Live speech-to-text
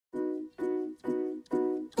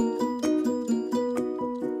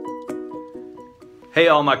Hey,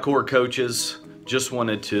 all my core coaches. Just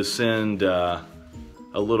wanted to send a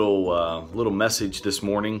little message this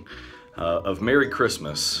morning of Merry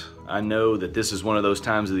Christmas. I know that this is one of those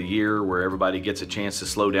times of the year where everybody gets a chance to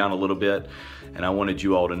slow down a little bit, and I wanted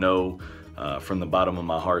you all to know from the bottom of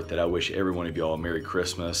my heart that I wish every one of you all a Merry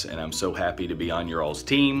Christmas, and I'm so happy to be on your all's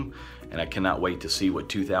team, and I cannot wait to see what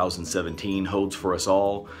 2017 holds for us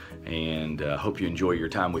all, and hope you enjoy your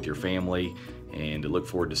time with your family, and look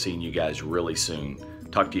forward to seeing you guys really soon.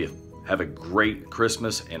 Talk to you. Have a great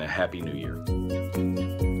Christmas and a Happy New Year.